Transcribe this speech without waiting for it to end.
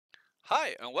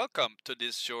Hi and welcome to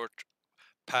this short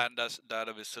Pandas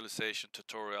data visualization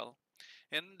tutorial.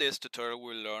 In this tutorial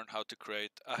we'll learn how to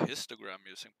create a histogram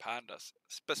using Pandas.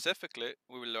 Specifically,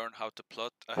 we will learn how to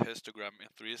plot a histogram in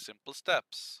 3 simple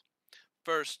steps.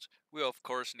 First, we of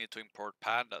course need to import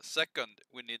Pandas. Second,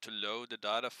 we need to load the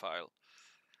data file.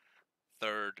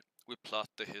 Third, we plot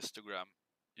the histogram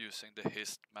using the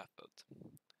hist method.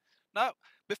 Now,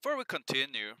 before we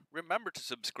continue, remember to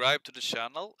subscribe to the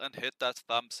channel and hit that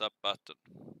thumbs up button.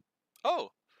 Oh,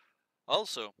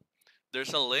 also,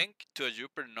 there's a link to a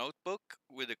Jupyter notebook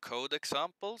with the code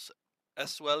examples,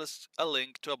 as well as a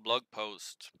link to a blog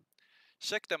post.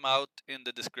 Check them out in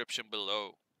the description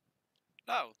below.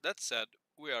 Now, that said,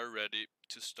 we are ready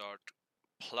to start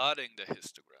plotting the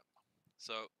histogram.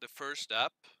 So the first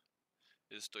step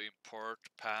is to import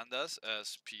pandas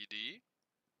as PD,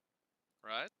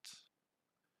 right?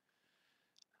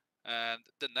 And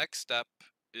the next step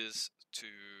is to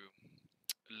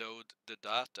load the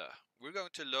data. We're going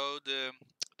to load the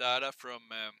data from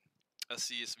a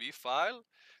CSV file,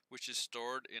 which is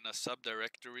stored in a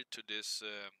subdirectory to this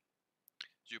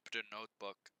Jupyter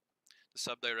notebook. The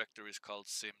subdirectory is called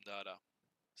simdata.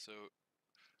 So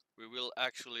we will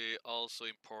actually also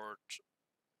import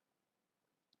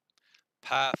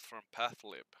path from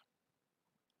pathlib.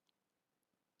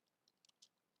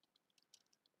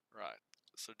 Right.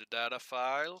 So the data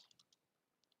file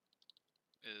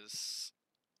is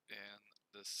in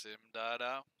the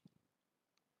simdata,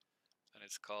 and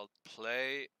it's called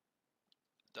play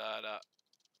data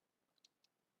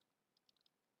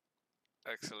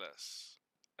xls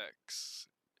x.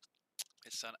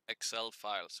 It's an Excel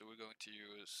file, so we're going to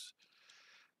use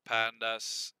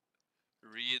pandas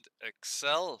read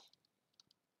Excel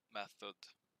method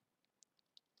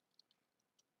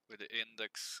with the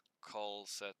index call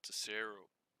set to 0,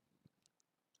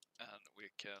 and we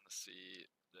can see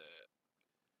the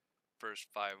first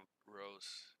 5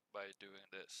 rows by doing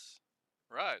this.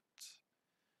 Right.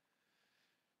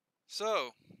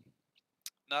 So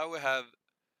now we have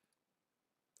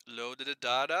loaded the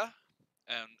data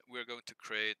and we're going to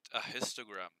create a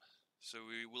histogram. So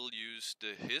we will use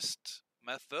the hist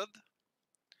method,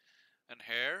 and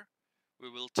here we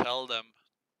will tell the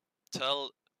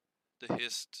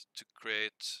hist to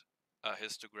create a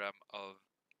histogram of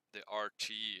the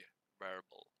RT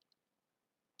variable.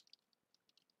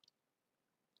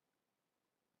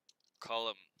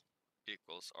 Column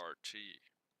equals RT.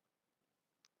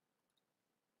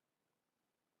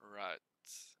 Right.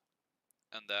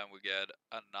 And then we get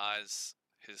a nice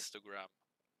histogram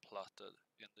plotted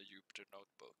in the Jupyter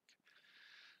notebook.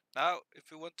 Now,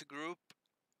 if we want to group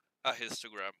a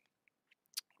histogram,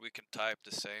 we can type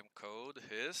the same code,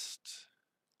 hist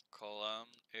column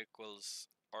equals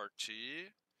RT,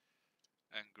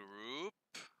 and group,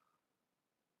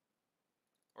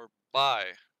 or by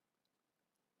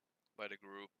the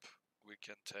group we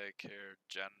can take here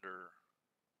gender.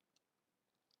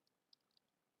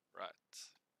 Right.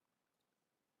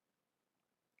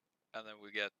 And then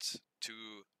we get 2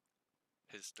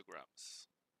 histograms.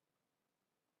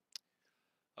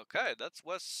 Okay, that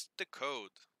was the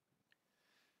code.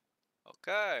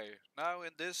 Okay, now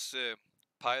in this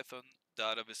Python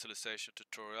data visualization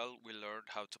tutorial, we learned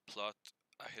how to plot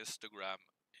a histogram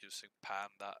using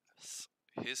Pandas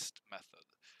hist method.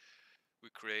 We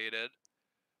created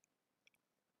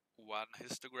one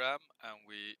histogram and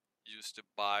we used the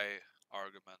by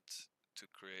argument to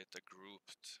create a group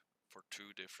for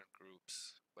 2 different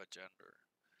groups by gender.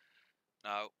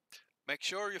 Now, make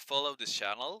sure you follow this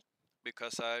channel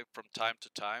because I, from time to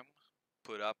time,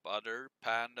 put up other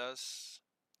pandas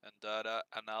and data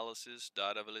analysis,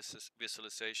 data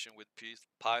visualization with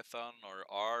Python or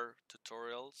R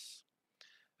tutorials,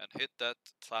 and hit that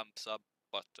thumbs up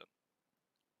button.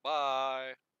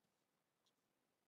 Bye!